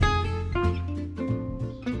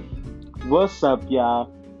What's up, y'all?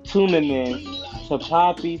 Tuning in to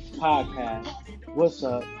Poppy's podcast. What's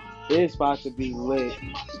up? It's about to be lit.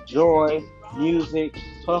 Joy, music,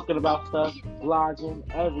 talking about stuff, vlogging,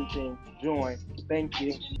 everything. Join. Thank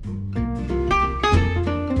you.